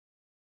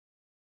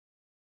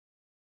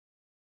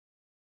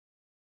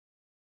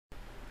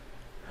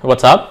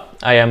What's up?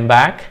 I am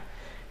back.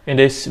 In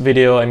this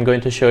video, I'm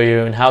going to show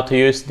you how to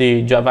use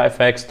the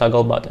JavaFX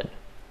toggle button.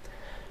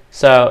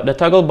 So the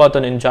toggle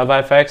button in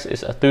JavaFX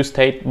is a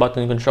two-state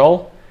button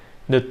control.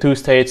 The two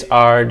states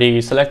are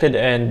the selected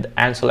and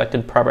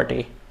unselected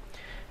property.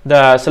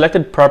 The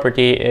selected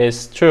property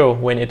is true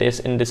when it is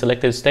in the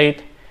selected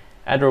state,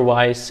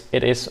 otherwise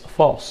it is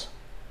false.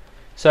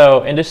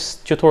 So in this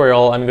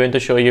tutorial, I'm going to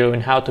show you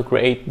how to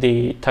create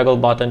the toggle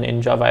button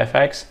in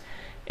JavaFX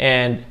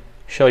and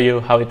show you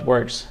how it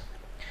works.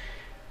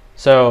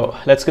 So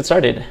let's get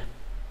started.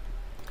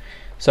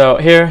 So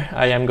here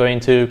I am going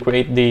to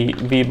create the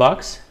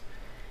VBox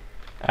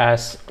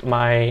as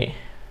my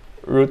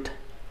root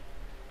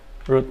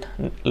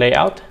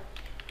layout,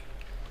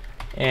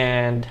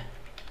 and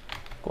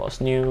equals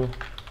new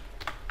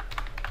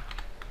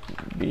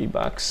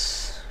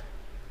VBox,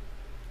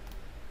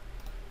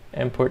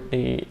 import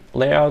the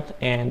layout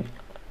and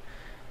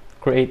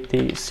create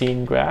the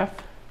scene graph.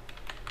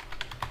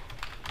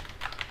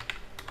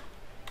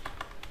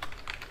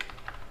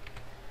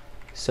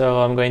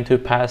 So I'm going to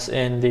pass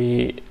in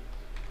the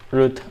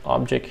root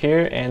object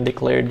here and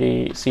declare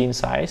the scene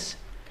size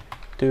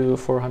to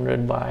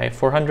 400 by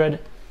 400,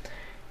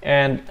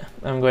 and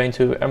I'm going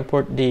to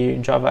import the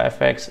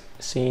JavaFX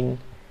scene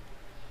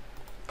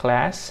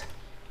class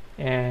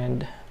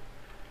and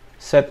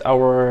set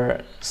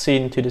our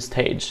scene to the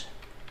stage.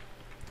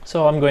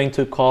 So I'm going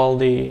to call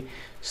the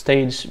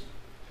stage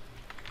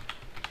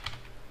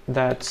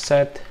that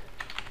set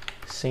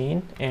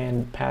scene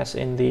and pass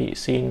in the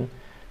scene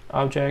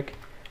object,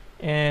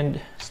 and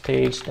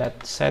stage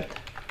that set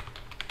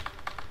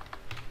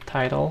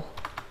title.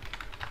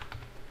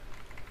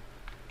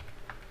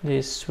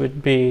 This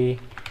would be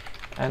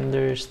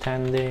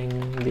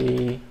understanding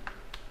the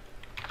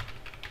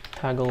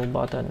toggle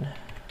button,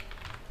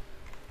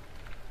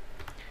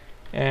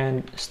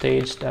 and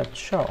stage that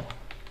show.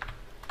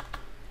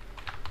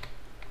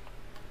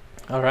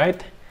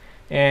 Alright,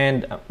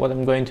 and what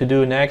I'm going to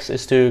do next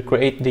is to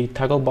create the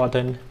toggle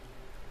button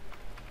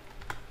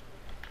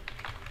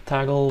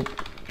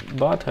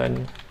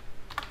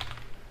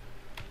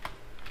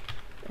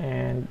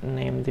and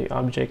name the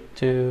object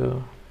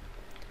to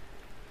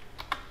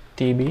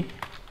TB,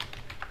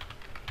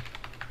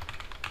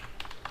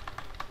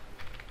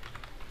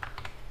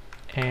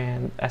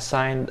 and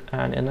assign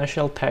an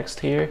initial text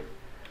here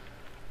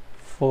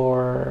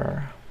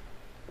for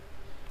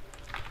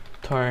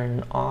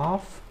turn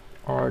off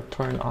or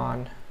turn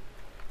on.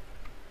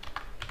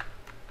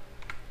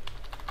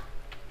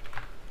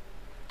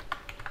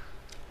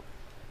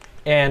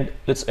 And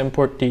let's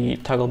import the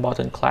toggle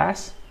button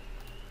class.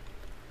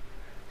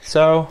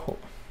 So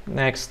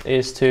next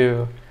is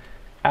to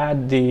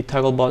add the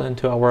toggle button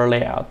to our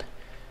layout.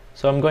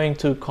 So I'm going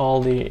to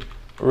call the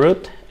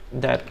root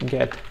that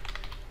get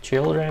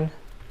children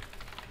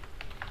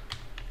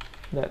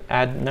that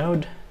add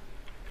node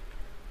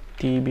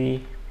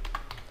db,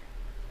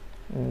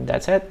 and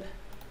that's it.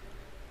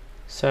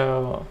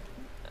 So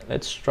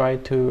let's try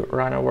to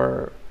run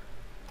our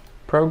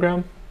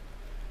program.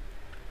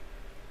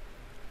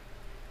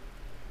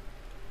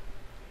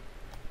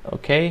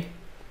 Okay,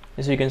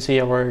 as you can see,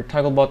 our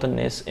toggle button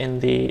is in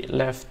the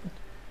left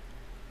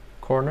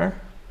corner.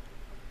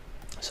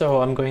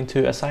 So I'm going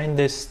to assign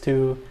this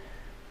to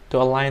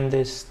align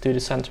this to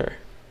the center.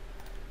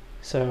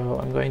 So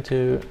I'm going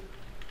to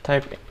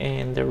type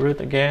in the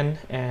root again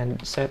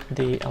and set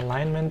the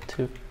alignment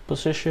to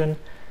position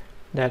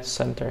that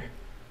center.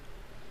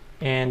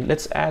 And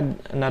let's add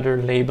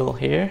another label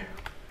here,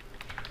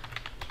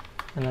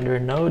 another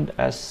node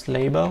as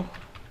label.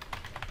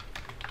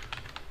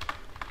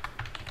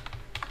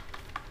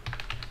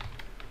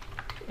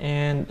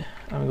 And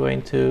I'm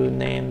going to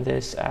name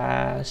this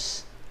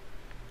as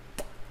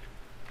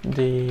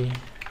the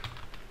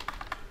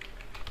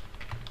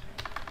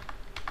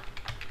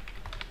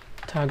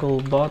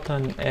toggle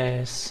button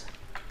is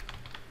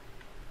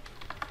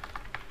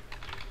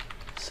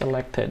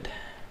selected,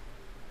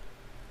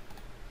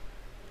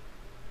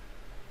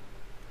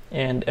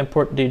 and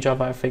import the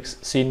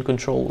JavaFX scene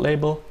control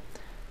label.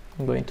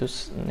 I'm going to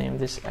name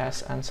this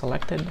as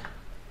unselected,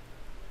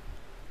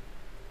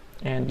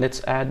 and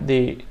let's add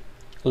the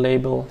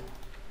label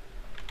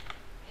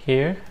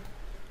here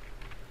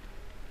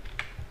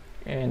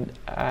and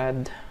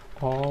add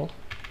all.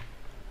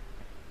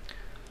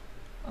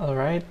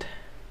 Alright,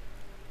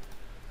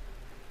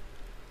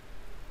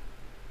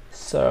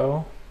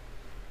 so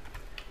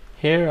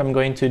here I'm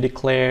going to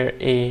declare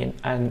an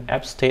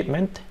if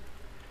statement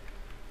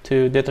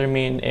to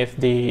determine if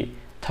the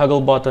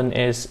toggle button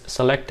is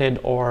selected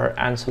or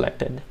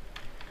unselected.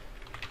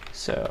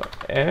 So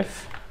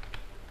if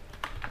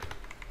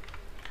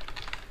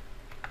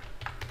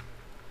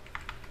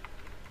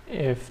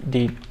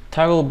the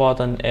toggle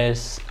button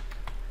is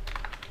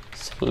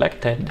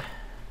selected,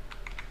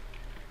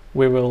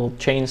 we will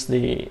change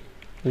the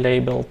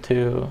label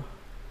to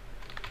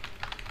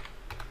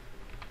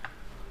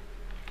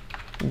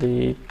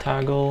the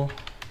toggle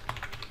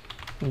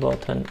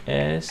button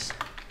is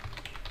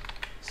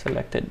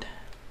selected,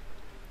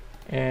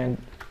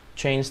 and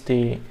change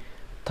the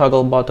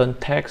toggle button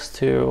text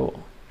to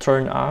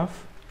turn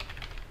off,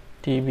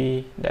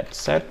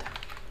 tb.set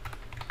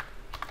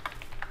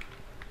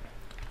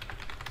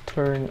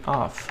turn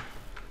off,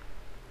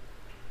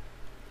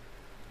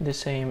 the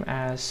same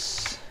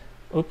as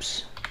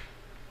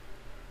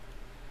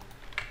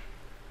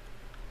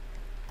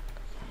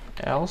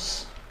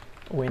else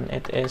when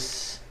it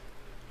is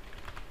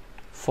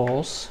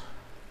false.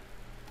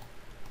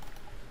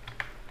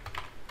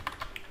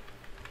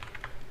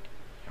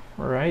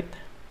 Right,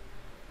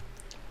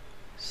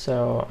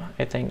 so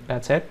I think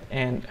that's it,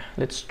 and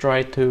let's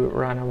try to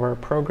run our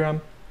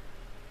program.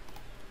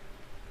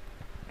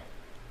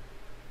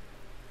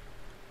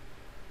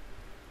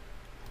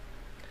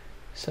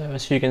 So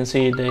as you can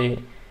see,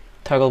 the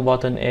toggle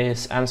button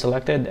is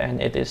unselected and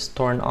it is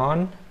turned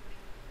on.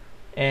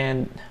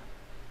 And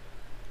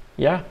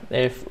yeah,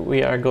 if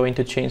we are going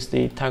to change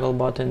the toggle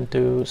button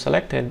to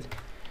selected,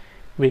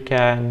 we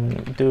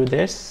can do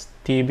this,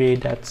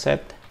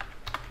 tb.set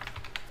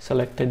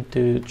selected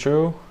to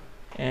true,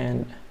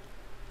 and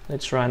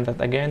let's run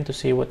that again to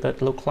see what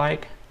that look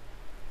like.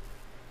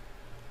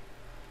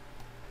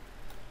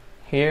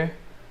 Here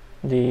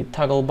the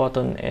toggle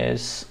button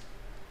is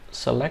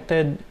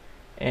selected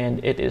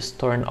and it is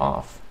turned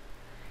off.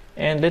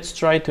 And let's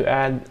try to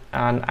add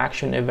an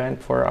action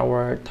event for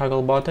our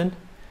toggle button.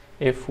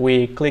 If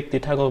we click the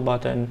toggle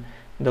button,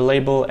 the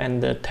label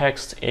and the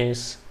text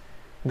is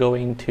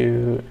going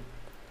to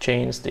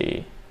change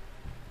the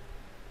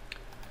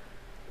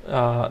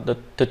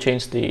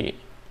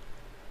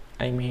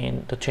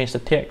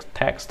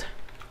text.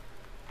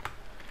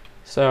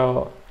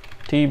 So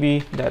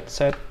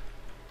tb.set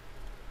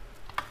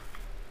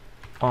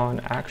on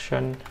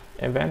action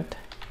event,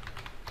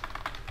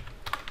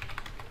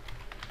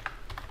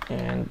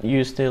 and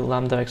use the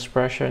lambda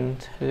expression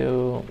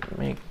to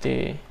make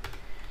the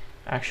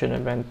action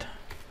event.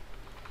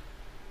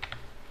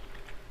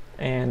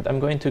 And I'm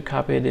going to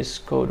copy this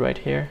code right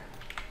here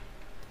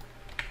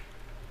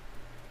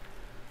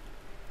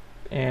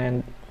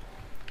and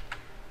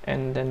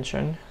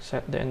indentation,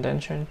 set the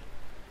indentation,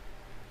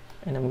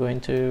 and I'm going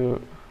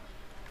to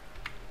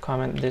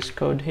comment this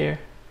code here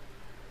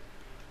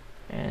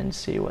and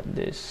see what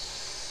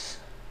this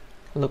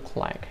look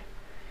like.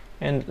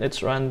 And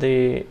let's run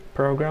the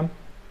program.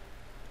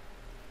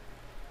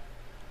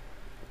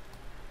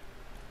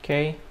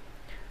 Okay,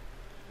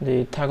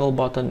 the toggle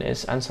button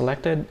is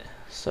unselected,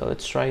 so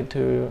let's try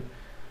to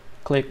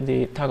click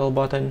the toggle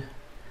button.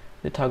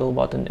 The toggle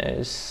button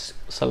is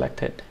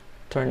selected,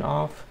 turn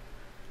off.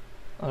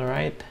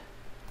 Alright,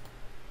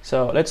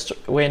 so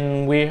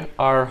when we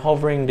are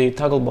hovering the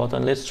toggle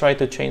button, let's try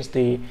to change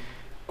the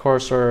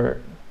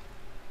cursor,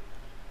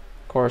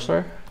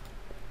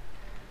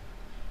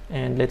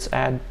 and let's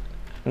add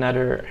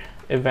another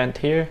event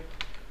here,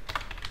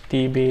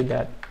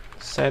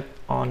 tb.set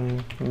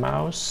on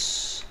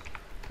mouse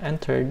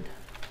entered,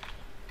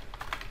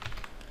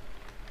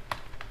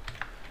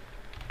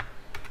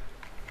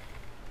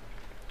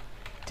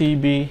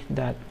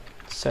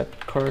 tb.set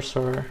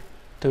cursor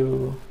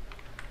to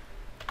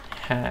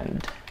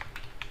hand,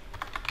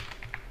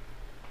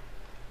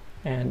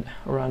 and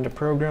run the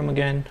program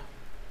again.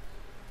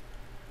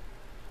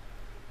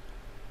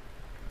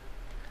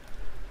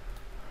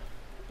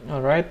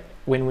 Alright,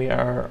 when we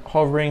are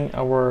hovering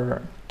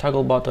our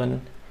toggle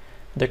button,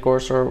 the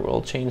cursor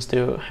will change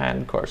to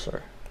hand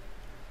cursor,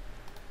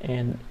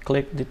 and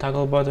click the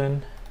toggle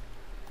button.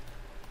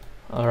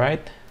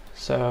 Alright,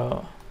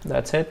 so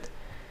that's it,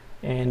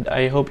 and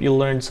I hope you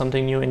learned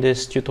something new in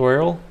this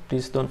tutorial.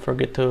 Please don't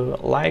forget to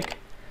like,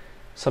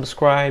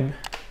 subscribe,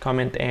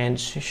 comment and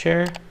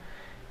share,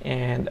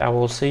 and I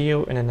will see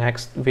you in the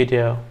next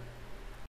video.